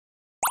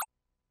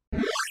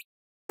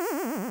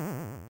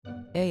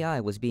AI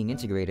was being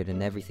integrated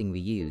in everything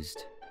we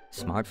used.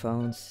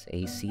 Smartphones,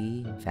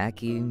 AC,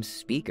 vacuums,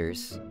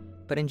 speakers.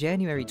 But in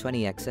January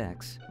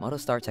 20XX,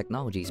 Motostar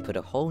Technologies put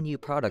a whole new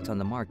product on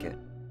the market.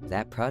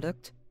 That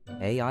product?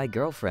 AI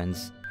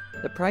girlfriends.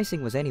 The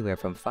pricing was anywhere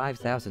from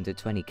 5,000 to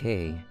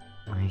 20K.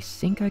 I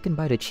think I can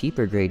buy the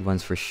cheaper grade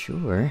ones for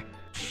sure.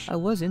 I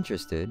was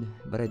interested,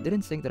 but I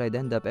didn't think that I'd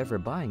end up ever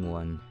buying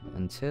one,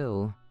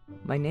 until...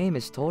 My name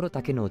is Toru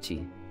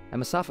Takenochi.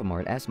 I'm a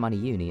sophomore at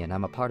Asmani Uni and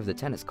I'm a part of the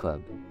tennis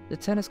club. The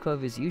tennis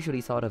club is usually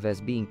thought of as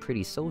being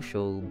pretty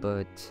social,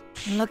 but...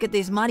 Look at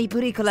this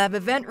Manipuri collab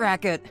event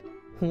racket!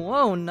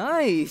 Whoa,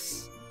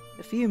 nice!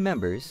 A few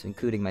members,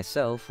 including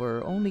myself,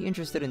 were only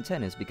interested in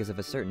tennis because of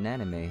a certain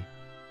anime,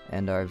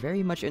 and are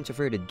very much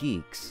introverted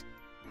geeks.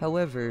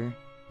 However,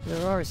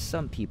 there are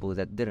some people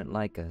that didn't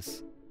like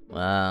us.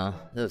 Wow,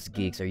 those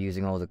geeks are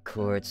using all the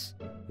courts.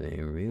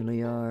 They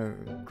really are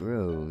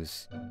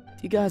gross.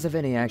 Do you guys have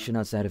any action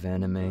outside of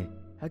anime?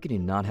 How can you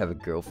not have a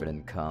girlfriend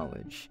in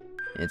college?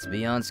 It's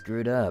beyond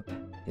screwed up.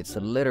 It's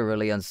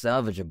literally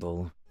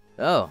unsalvageable.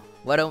 Oh,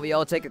 why don't we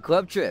all take a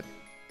club trip?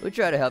 We'll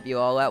try to help you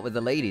all out with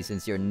the ladies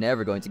since you're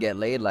never going to get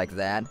laid like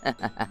that.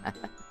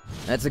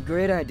 That's a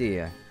great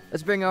idea.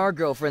 Let's bring our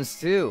girlfriends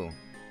too.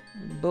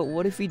 But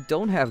what if we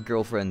don't have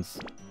girlfriends?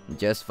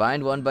 Just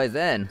find one by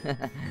then.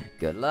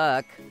 Good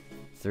luck.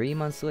 3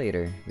 months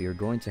later, we were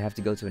going to have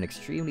to go to an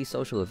extremely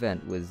social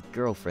event with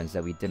girlfriends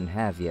that we didn't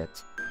have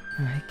yet.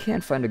 I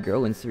can't find a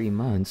girl in 3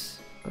 months,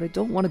 but I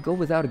don't want to go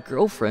without a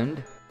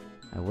girlfriend.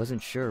 I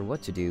wasn't sure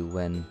what to do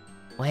when...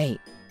 Wait,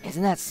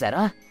 isn't that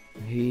Seta?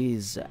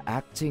 He's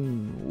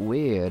acting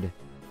weird.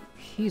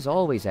 He's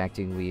always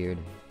acting weird.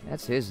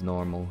 That's his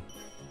normal.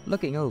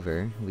 Looking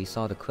over, we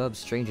saw the club's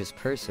strangest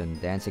person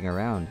dancing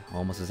around,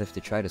 almost as if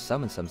to try to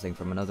summon something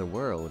from another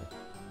world.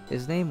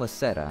 His name was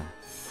Seta.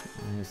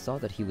 I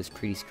thought that he was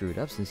pretty screwed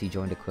up since he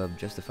joined the club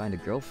just to find a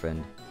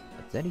girlfriend,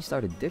 but then he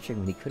started ditching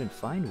when he couldn't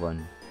find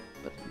one.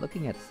 But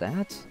looking at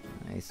that,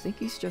 I think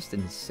he's just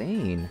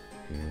insane.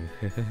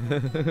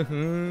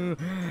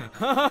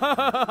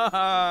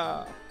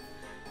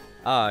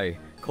 I,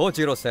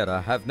 Kojiro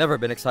Seta, have never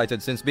been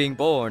excited since being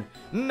born.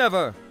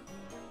 Never!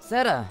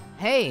 Seta,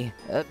 hey,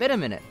 wait a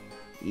minute.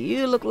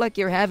 You look like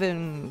you're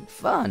having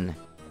fun.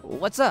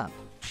 What's up?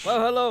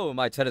 Well, hello,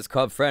 my tennis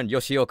club friend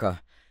Yoshioka.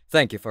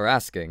 Thank you for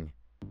asking.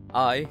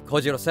 I,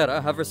 Kojiro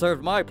Seta, have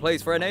reserved my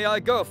place for an AI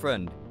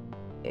girlfriend.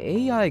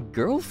 AI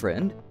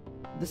girlfriend?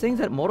 The thing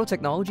that Moto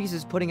Technologies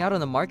is putting out on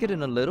the market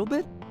in a little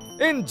bit?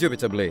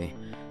 Indubitably.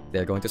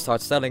 They're going to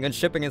start selling and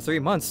shipping in 3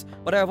 months,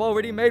 but I have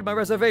already made my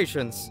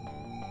reservations.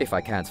 If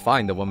I can't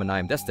find the woman I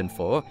am destined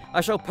for,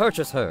 I shall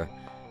purchase her.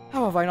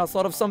 How have I not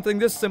thought of something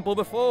this simple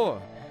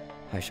before?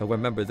 I shall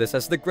remember this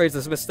as the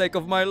greatest mistake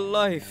of my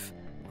life.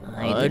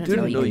 I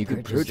didn't know you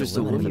could purchase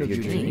the woman of your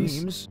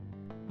dreams.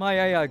 My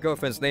AI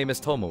girlfriend's name is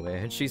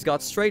Tomoe, and she's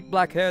got straight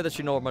black hair that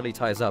she normally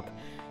ties up.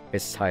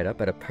 It's tied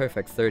up at a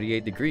perfect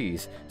 38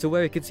 degrees, to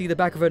where you can see the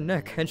back of her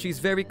neck, and she's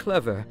very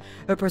clever.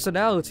 Her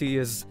personality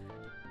is...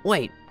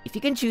 Wait, if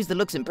you can choose the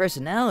looks and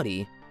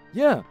personality...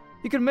 Yeah,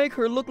 you can make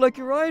her look like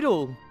your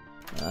idol.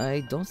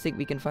 I don't think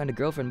we can find a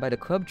girlfriend by the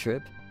club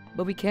trip,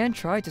 but we can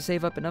try to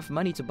save up enough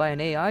money to buy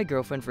an AI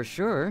girlfriend for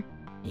sure.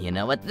 You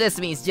know what this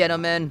means,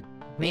 gentlemen?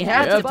 We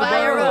have to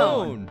buy our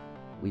own!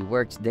 We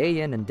worked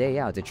day in and day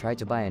out to try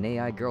to buy an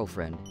AI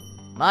girlfriend.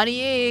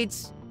 Money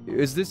eats!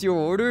 Is this your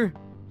order?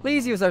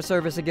 Please use our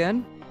service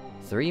again.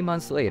 3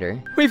 months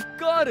later, we've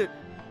got it!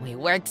 We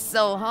worked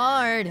so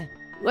hard!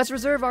 Let's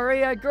reserve our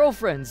AI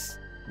girlfriends!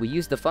 We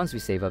used the funds we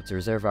save up to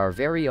reserve our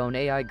very own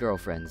AI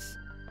girlfriends.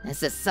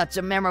 This is such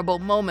a memorable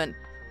moment.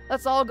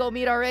 Let's all go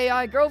meet our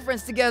AI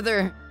girlfriends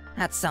together.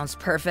 That sounds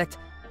perfect.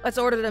 Let's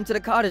order them to the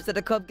cottage that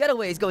the club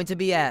getaway is going to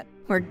be at.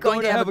 We're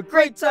going to have a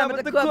great time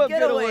at the club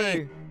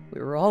getaway!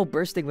 We were all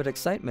bursting with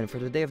excitement for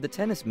the day of the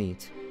tennis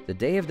meet. The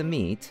day of the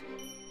meet...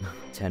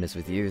 Tennis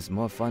with you is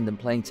more fun than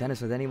playing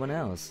tennis with anyone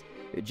else.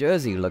 Your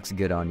jersey looks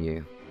good on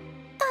you.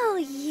 Oh,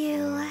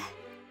 you...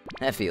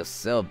 I feel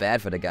so bad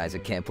for the guys who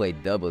can't play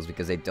doubles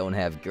because they don't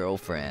have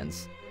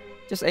girlfriends.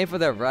 Just aim for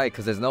their right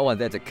because there's no one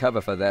there to cover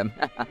for them.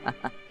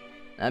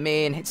 I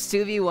mean, it's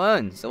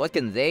 2v1, so what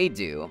can they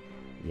do?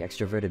 The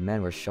extroverted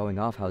men were showing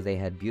off how they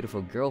had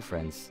beautiful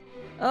girlfriends.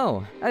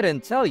 Oh, I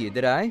didn't tell you,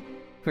 did I?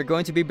 We're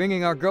going to be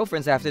bringing our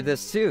girlfriends after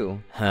this too.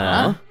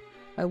 Huh?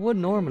 I would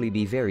normally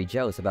be very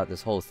jealous about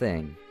this whole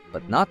thing,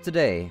 but not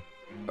today.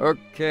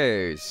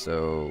 Okay,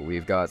 so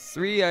we've got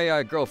 3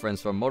 AI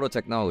girlfriends from Moto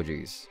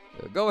Technologies.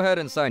 Go ahead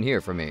and sign here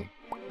for me.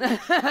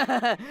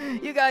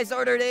 You guys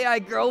ordered AI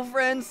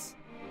girlfriends?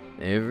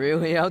 They've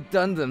really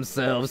outdone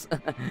themselves.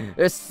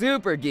 They're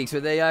super geeks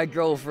with AI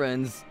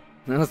girlfriends.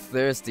 How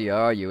thirsty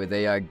are you with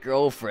AI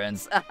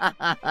girlfriends? Hello,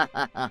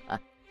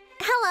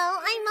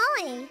 I'm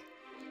Molly.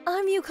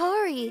 I'm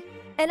Yukari.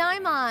 And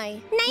I'm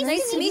Ai.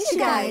 Nice to meet you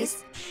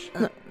guys.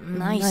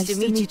 Nice to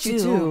meet you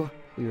too.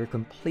 We were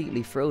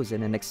completely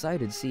frozen and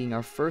excited seeing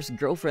our first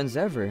girlfriends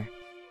ever.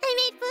 I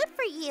made food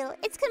for you.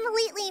 It's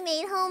completely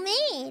made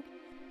homemade.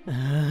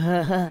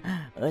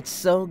 It's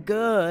so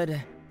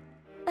good.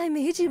 I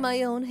made you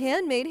my own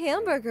handmade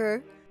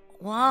hamburger.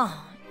 Wow,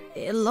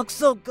 it looks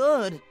so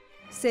good.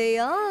 Say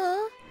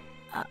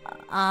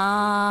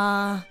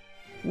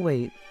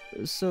Wait,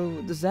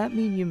 so does that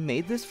mean you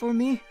made this for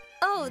me?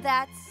 Oh,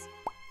 that's...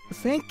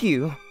 Thank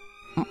you.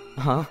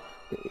 Huh?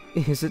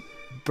 Is it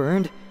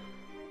burned?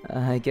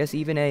 I guess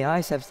even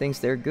AIs have things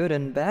they're good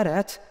and bad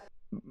at.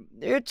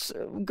 It's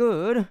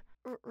good.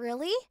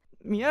 Really?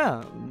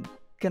 Yeah.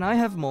 Can I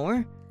have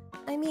more?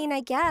 I mean,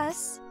 I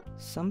guess.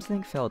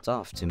 Something felt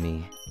off to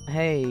me.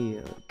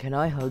 Hey, can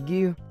I hug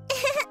you?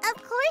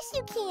 Of course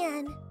you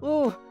can.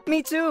 Oh,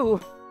 me too!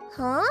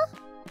 Huh?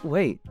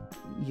 Wait,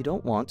 you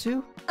don't want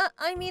to?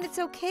 I mean, it's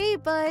okay,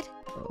 but...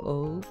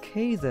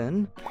 Okay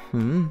then.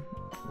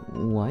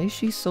 Why is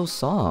she so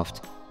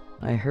soft?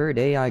 I heard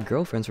AI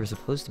girlfriends were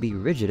supposed to be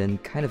rigid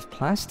and kind of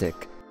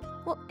plastic.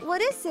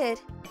 What is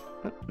it?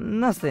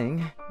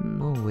 Nothing.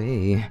 No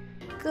way.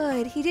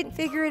 Good, he didn't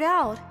figure it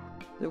out.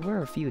 There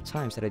were a few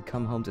times that I'd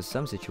come home to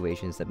some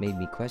situations that made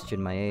me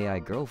question my AI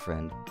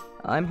girlfriend.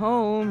 I'm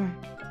home.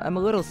 I'm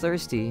a little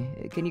thirsty.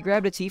 Can you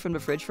grab the tea from the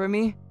fridge for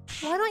me?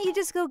 Why don't you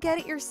just go get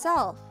it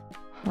yourself?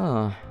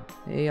 Huh.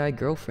 AI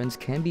girlfriends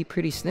can be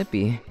pretty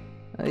snippy.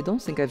 I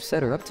don't think I've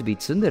set her up to be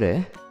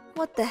tsundere.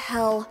 What the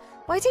hell?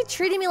 Why is he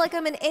treating me like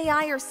I'm an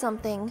AI or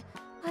something?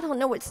 I don't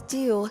know what to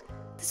do.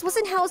 This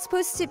wasn't how it's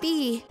supposed to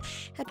be.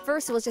 At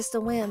first it was just a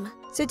whim.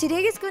 So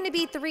today is going to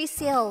be 3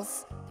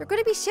 sales. They're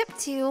going to be shipped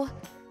to.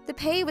 The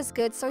pay was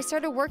good, so I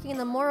started working in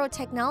the Moro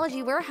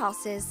technology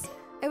warehouses.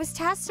 I was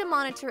tasked to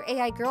monitor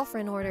AI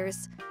girlfriend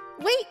orders.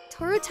 Wait,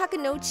 Toru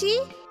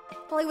Takenouchi?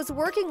 While I was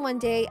working one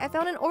day, I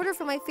found an order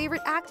from my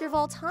favorite actor of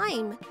all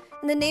time.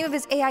 And the name of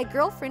his AI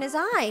girlfriend is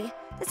I.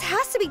 This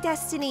has to be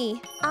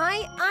destiny.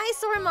 I,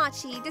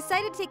 Soramachi,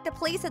 decided to take the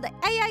place of the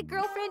AI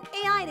girlfriend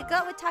AI to go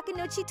out with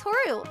Takenouchi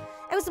Toru.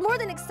 I was more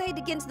than excited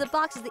to get into the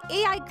box as the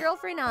AI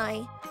girlfriend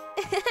I.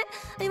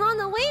 I'm on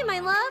the way, my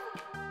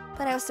love.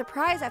 But I was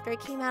surprised after I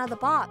came out of the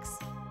box.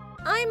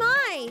 I'm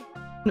I.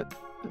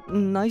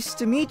 Nice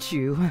to meet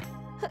you.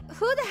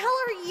 Who the hell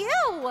are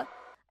you?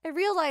 I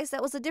realized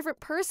that was a different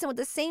person with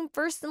the same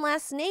first and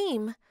last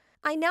name.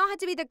 I now had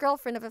to be the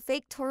girlfriend of a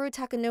fake Toru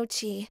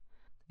Takenouchi.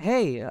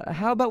 Hey,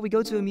 how about we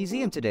go to a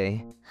museum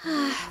today?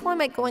 Why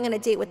am I going on a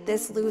date with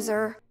this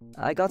loser?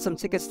 I got some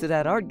tickets to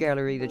that art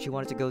gallery that you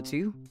wanted to go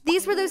to.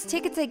 These were those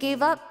tickets I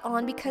gave up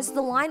on because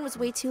the line was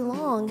way too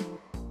long.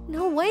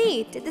 No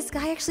way, did this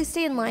guy actually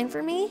stay in line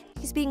for me?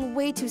 He's being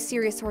way too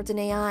serious towards an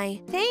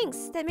AI.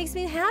 Thanks, that makes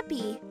me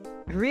happy.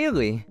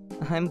 Really?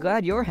 I'm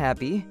glad you're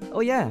happy. Oh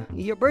yeah,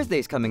 your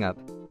birthday's coming up.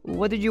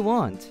 What did you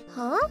want?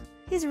 Huh?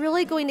 He's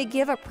really going to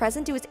give a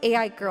present to his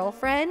AI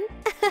girlfriend?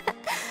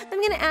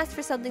 I'm gonna ask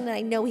for something that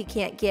I know he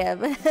can't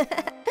give.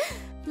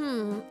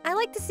 I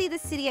like to see the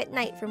city at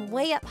night from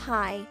way up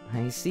high.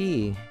 I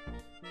see.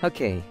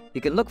 Okay,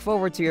 you can look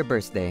forward to your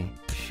birthday.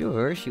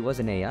 Sure, she was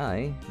an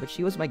AI, but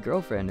she was my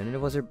girlfriend and it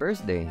was her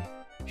birthday.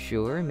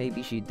 Sure,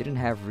 maybe she didn't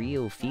have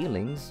real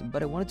feelings,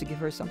 but I wanted to give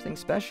her something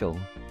special.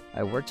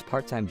 I worked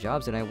part-time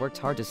jobs and I worked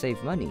hard to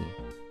save money.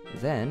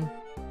 Then,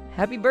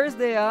 happy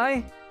birthday,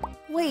 I!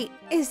 Wait,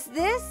 is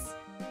this?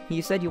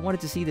 You said you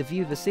wanted to see the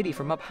view of the city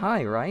from up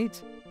high, right?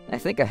 I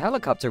think a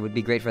helicopter would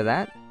be great for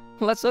that.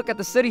 Let's look at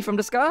the city from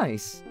the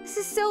skies. This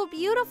is so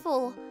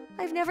beautiful.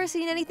 I've never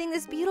seen anything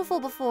this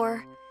beautiful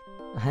before.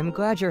 I'm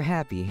glad you're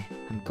happy.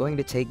 I'm going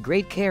to take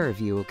great care of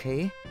you,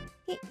 okay?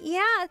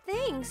 Yeah,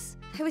 thanks.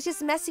 I was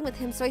just messing with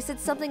him, so I said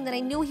something that I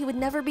knew he would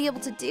never be able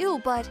to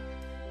do, but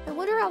I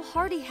wonder how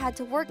hard he had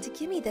to work to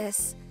give me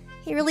this.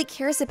 He really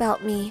cares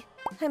about me.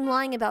 I'm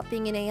lying about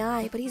being an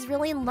AI, but he's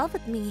really in love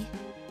with me.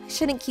 I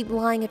shouldn't keep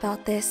lying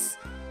about this.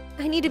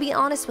 I need to be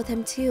honest with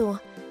him, too.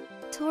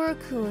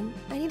 Toru-kun,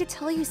 I need to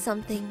tell you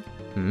something.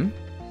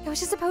 I was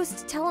just supposed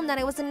to tell him that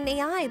I wasn't an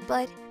AI,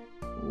 but...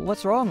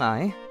 What's wrong,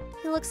 I?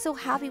 He looked so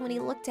happy when he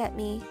looked at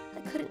me. I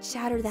couldn't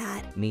shatter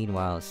that.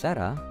 Meanwhile,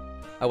 Sera...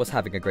 I was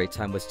having a great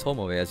time with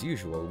Tomoe as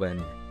usual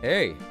when,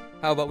 hey,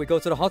 how about we go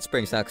to the hot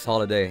springs next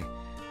holiday?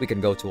 We can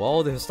go to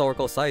all the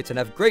historical sites and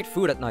have great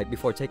food at night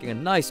before taking a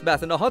nice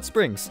bath in the hot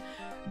springs.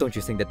 Don't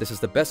you think that this is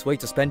the best way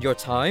to spend your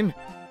time?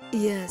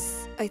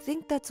 Yes, I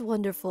think that's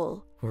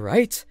wonderful.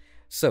 Right?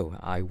 So,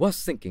 I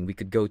was thinking we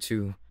could go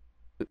to...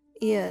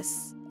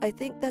 Yes, I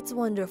think that's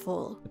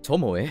wonderful.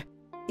 Tomoe?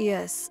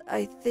 Yes,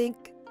 I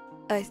think...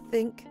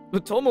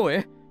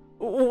 Tomoe?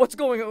 What's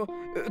going on?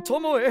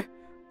 Tomoe?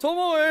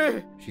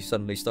 Tomoe! She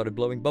suddenly started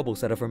blowing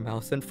bubbles out of her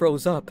mouth and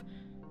froze up.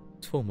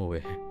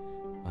 Tomoe,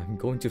 I'm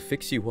going to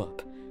fix you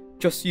up.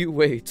 Just you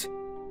wait.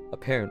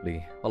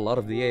 Apparently, a lot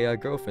of the AI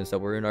girlfriends that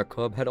were in our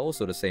club had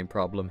also the same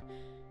problem.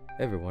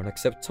 Everyone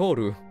except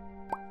Toru.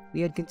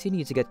 We had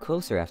continued to get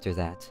closer after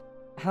that.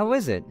 How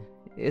is it?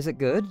 Is it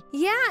good?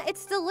 Yeah,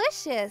 it's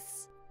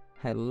delicious.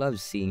 I loved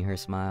seeing her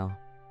smile.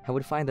 I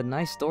would find a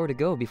nice store to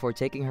go before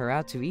taking her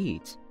out to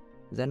eat.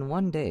 Then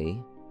one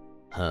day...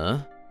 Huh?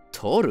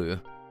 Toru?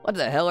 What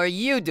the hell are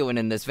you doing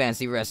in this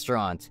fancy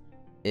restaurant?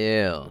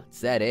 Ew, it's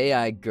that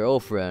AI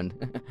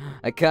girlfriend.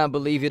 I can't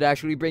believe you'd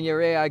actually bring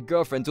your AI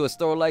girlfriend to a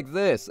store like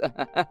this.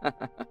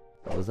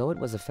 Although it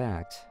was a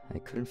fact, I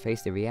couldn't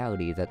face the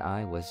reality that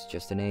I was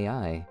just an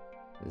AI.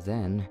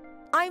 Then,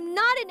 I'm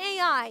not an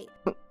AI!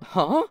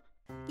 Huh?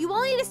 You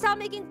all need to stop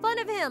making fun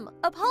of him!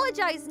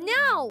 Apologize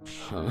now!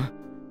 Huh?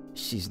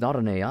 She's not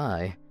an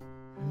AI.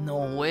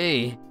 No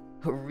way.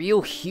 A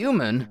real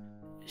human?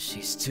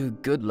 She's too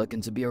good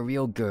looking to be a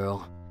real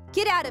girl.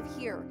 Get out of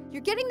here!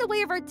 You're getting in the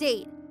way of our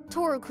date!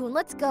 Toru-kun,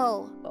 let's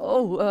go!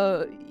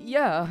 Oh,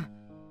 yeah.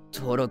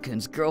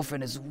 Toro-kun's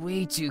girlfriend is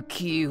way too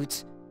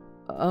cute.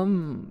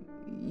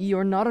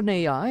 You're not an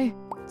AI?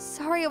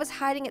 Sorry I was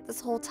hiding it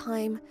this whole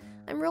time.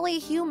 I'm really a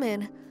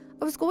human.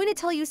 I was going to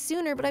tell you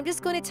sooner, but I'm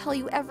just going to tell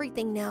you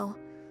everything now.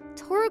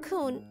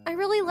 Toru-kun, I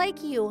really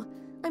like you.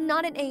 I'm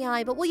not an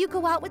AI, but will you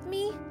go out with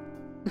me?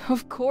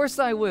 Of course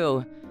I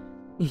will.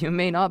 You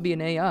may not be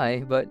an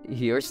AI, but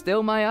you're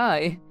still my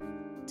eye.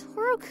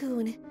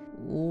 Toru-kun,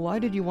 Why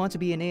did you want to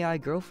be an AI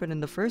girlfriend in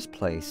the first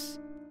place?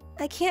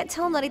 I can't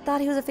tell him that I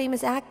thought he was a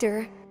famous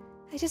actor.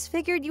 I just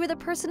figured you were the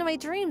person of my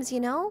dreams, you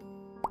know?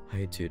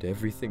 I did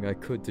everything I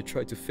could to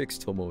try to fix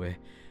Tomoe,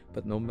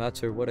 but no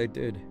matter what I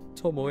did,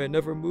 Tomoe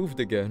never moved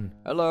again.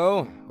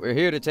 Hello, we're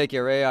here to take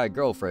your AI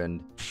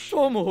girlfriend.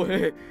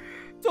 Tomoe!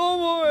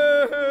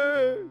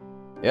 Tomoe!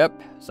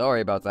 Yep,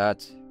 sorry about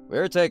that.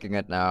 We're taking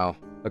it now.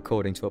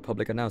 According to a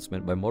public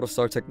announcement by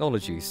Motorstar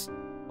Technologies,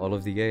 all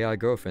of the AI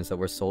girlfriends that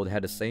were sold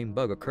had the same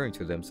bug occurring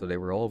to them, so they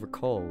were all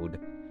recalled.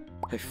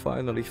 I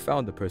finally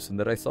found the person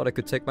that I thought I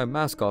could take my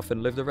mask off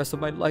and live the rest of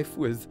my life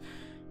with.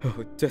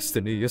 Oh,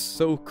 destiny is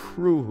so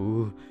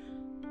cruel.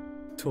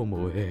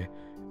 Tomoe,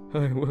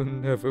 I will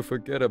never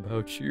forget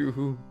about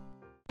you.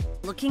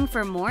 Looking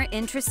for more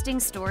interesting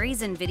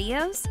stories and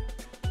videos?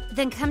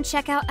 Then come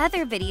check out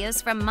other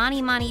videos from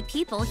Mani Mani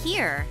people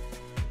here.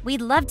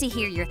 We'd love to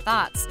hear your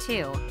thoughts,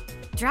 too.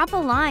 Drop a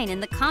line in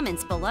the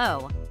comments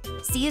below.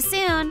 See you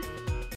soon!